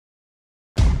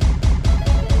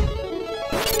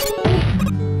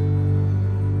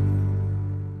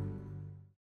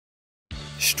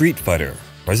Street Fighter,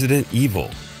 Resident Evil,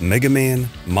 Mega Man,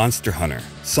 Monster Hunter,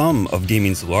 some of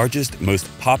gaming's largest, most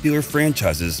popular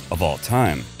franchises of all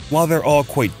time. While they're all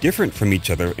quite different from each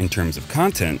other in terms of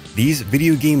content, these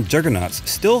video game juggernauts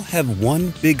still have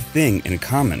one big thing in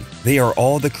common. They are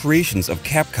all the creations of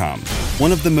Capcom,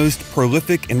 one of the most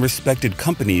prolific and respected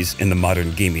companies in the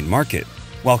modern gaming market.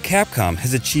 While Capcom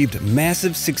has achieved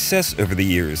massive success over the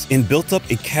years and built up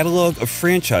a catalog of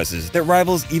franchises that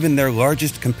rivals even their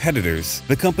largest competitors,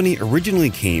 the company originally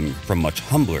came from much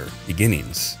humbler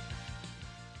beginnings.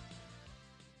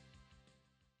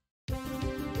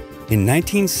 In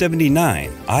 1979,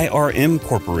 IRM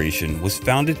Corporation was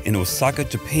founded in Osaka,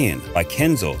 Japan by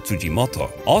Kenzo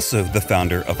Tsujimoto, also the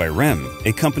founder of IREM,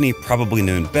 a company probably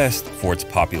known best for its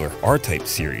popular R-Type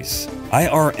series.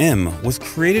 IRM was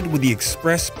created with the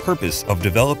express purpose of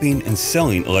developing and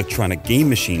selling electronic game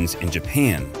machines in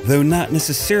Japan, though not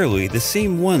necessarily the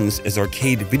same ones as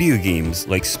arcade video games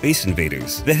like Space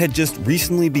Invaders that had just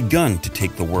recently begun to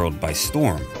take the world by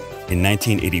storm. In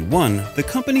 1981, the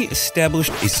company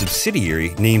established a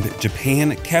subsidiary named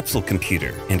Japan Capsule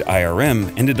Computer, and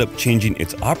IRM ended up changing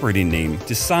its operating name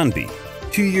to Sanbi.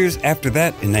 2 years after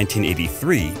that, in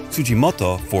 1983,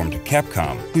 Tsujimoto formed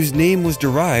Capcom, whose name was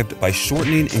derived by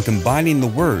shortening and combining the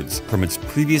words from its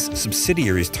previous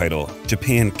subsidiary's title,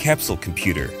 Japan Capsule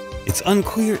Computer. It's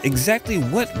unclear exactly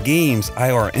what games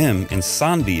IRM and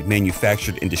Sanbi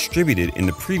manufactured and distributed in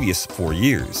the previous 4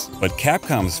 years, but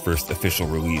Capcom's first official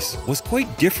release was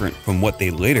quite different from what they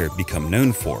later become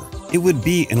known for. It would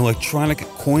be an electronic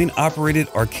coin-operated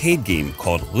arcade game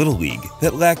called Little League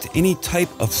that lacked any type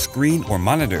of screen or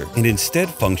monitor and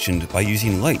instead functioned by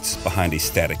using lights behind a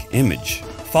static image.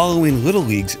 Following Little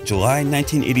League's July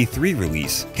 1983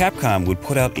 release, Capcom would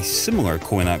put out a similar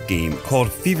coin-op game called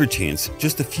Fever Chance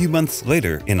just a few months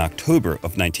later in October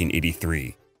of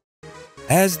 1983.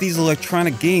 As these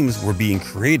electronic games were being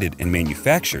created and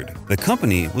manufactured, the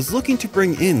company was looking to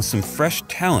bring in some fresh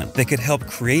talent that could help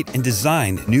create and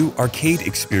design new arcade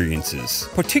experiences,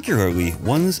 particularly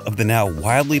ones of the now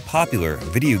wildly popular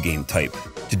video game type.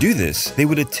 To do this, they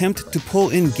would attempt to pull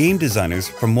in game designers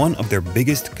from one of their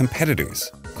biggest competitors,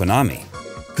 Konami.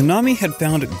 Konami had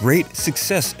found great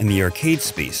success in the arcade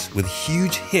space with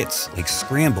huge hits like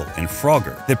Scramble and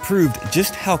Frogger that proved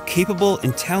just how capable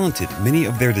and talented many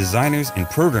of their designers and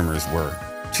programmers were.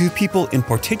 Two people in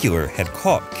particular had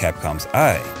caught Capcom's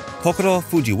eye: Kokoro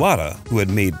Fujiwara, who had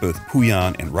made both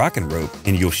Puyon and Rock'n' Rope,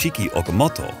 and Yoshiki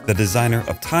Okamoto, the designer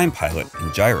of Time Pilot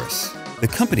and Gyrus. The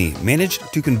company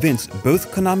managed to convince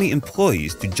both Konami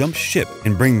employees to jump ship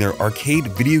and bring their arcade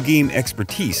video game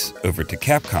expertise over to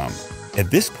Capcom. At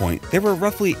this point, there were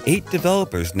roughly 8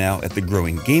 developers now at the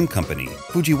growing game company.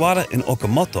 Fujiwara and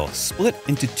Okamoto split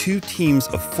into 2 teams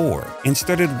of 4 and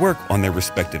started work on their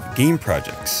respective game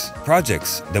projects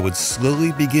that would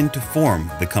slowly begin to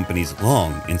form the company's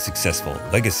long and successful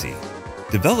legacy.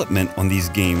 Development on these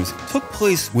games took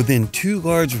place within 2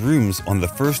 large rooms on the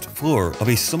first floor of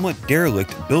a somewhat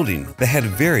derelict building that had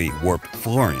very warped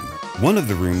flooring. One of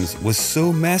the rooms was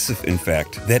so massive, in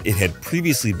fact, that it had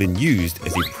previously been used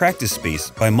as a practice space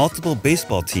by multiple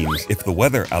baseball teams if the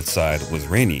weather outside was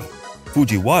rainy.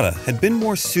 Fujiwara had been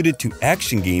more suited to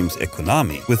action games at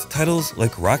Konami, with titles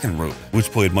like Rock'n' Rope,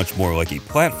 which played much more like a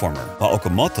platformer, while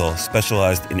Okamoto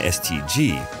specialized in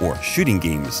STG, or shooting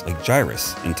games like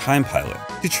Gyrus and Time Pilot.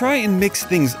 To try and mix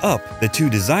things up, the 2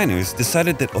 designers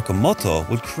decided that Okamoto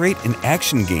would create an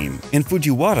action game, and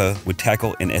Fujiwara would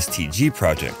tackle an STG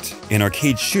project, an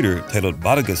arcade shooter titled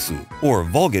Vulgus, or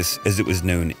Vulgus as it was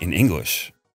known in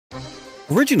English.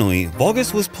 Originally,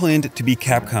 Vulgus was planned to be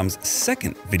Capcom's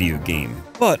second video game,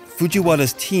 but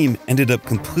Fujiwara's team ended up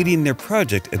completing their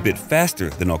project a bit faster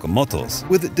than Okamoto's,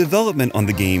 with development on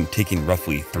the game taking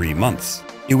roughly 3 months.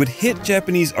 It would hit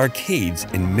Japanese arcades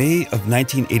in May of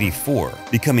 1984,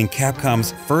 becoming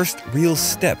Capcom's first real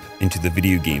step into the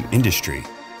video game industry.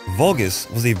 Vulgus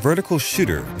was a vertical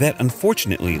shooter that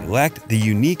unfortunately lacked the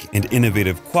unique and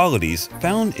innovative qualities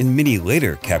found in many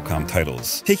later Capcom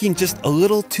titles, taking just a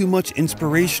little too much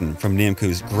inspiration from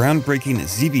Namco's groundbreaking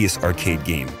Xevious arcade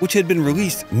game, which had been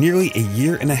released nearly a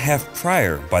year and a half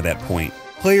prior by that point.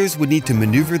 Players would need to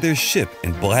maneuver their ship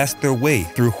and blast their way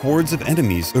through hordes of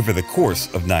enemies over the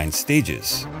course of 9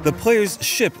 stages. The player's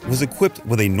ship was equipped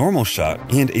with a normal shot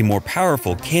and a more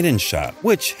powerful cannon shot,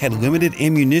 which had limited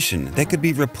ammunition that could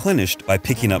be replenished by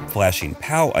picking up flashing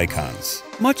POW icons.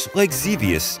 Much like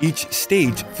Xevious, each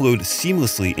stage flowed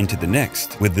seamlessly into the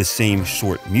next, with the same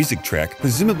short music track,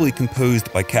 presumably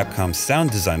composed by Capcom's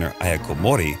sound designer Ayako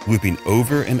Mori, looping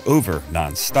over and over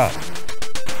non-stop.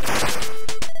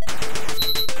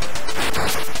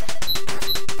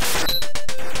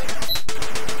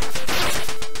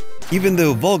 Even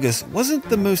though Vulgus wasn't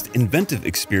the most inventive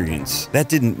experience, that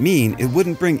didn't mean it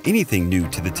wouldn't bring anything new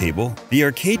to the table. The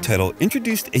arcade title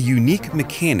introduced a unique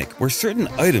mechanic where certain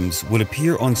items would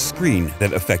appear on screen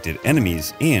that affected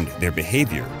enemies and their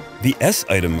behavior. The S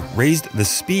item raised the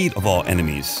speed of all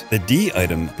enemies, the D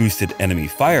item boosted enemy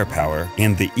firepower,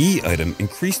 and the E item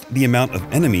increased the amount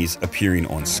of enemies appearing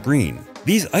on screen.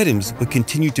 These items would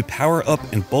continue to power up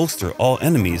and bolster all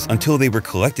enemies until they were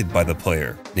collected by the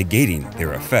player, negating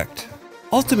their effect.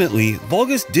 Ultimately,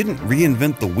 Vulgus didn't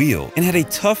reinvent the wheel and had a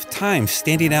tough time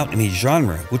standing out in a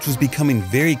genre which was becoming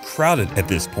very crowded at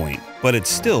this point, but it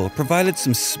still provided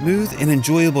some smooth and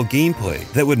enjoyable gameplay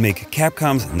that would make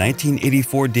Capcom's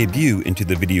 1984 debut into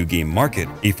the video game market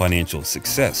a financial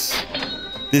success.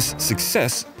 This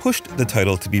success pushed the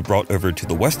title to be brought over to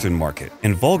the Western market,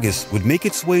 and Vulgus would make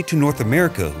its way to North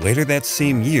America later that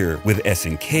same year with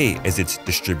SNK as its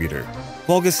distributor.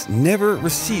 Vulgus never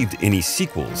received any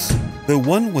sequels, though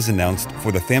one was announced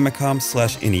for the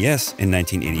Famicom/NES in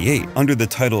 1988 under the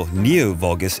title Neo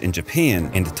Vulgus in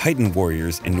Japan and Titan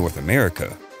Warriors in North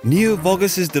America. Neo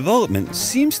Vulgus' development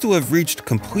seems to have reached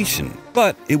completion,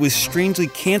 but it was strangely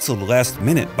cancelled last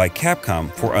minute by Capcom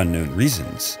for unknown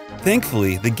reasons.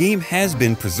 Thankfully, the game has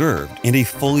been preserved, and a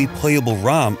fully playable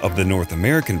ROM of the North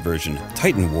American version,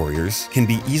 Titan Warriors, can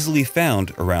be easily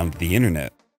found around the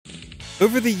internet.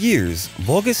 Over the years,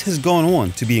 Vulgus has gone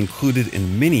on to be included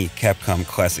in many Capcom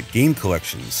classic game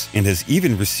collections, and has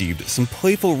even received some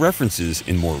playful references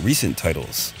in more recent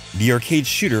titles. The arcade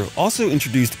shooter also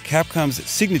introduced Capcom's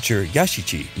signature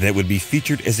Yashichi that would be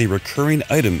featured as a recurring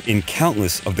item in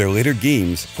countless of their later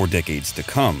games for decades to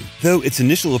come, though its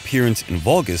initial appearance in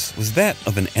Vulgus was that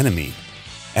of an enemy.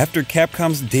 After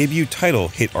Capcom's debut title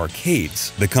hit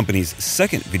arcades, the company's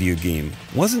second video game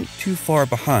wasn't too far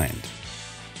behind.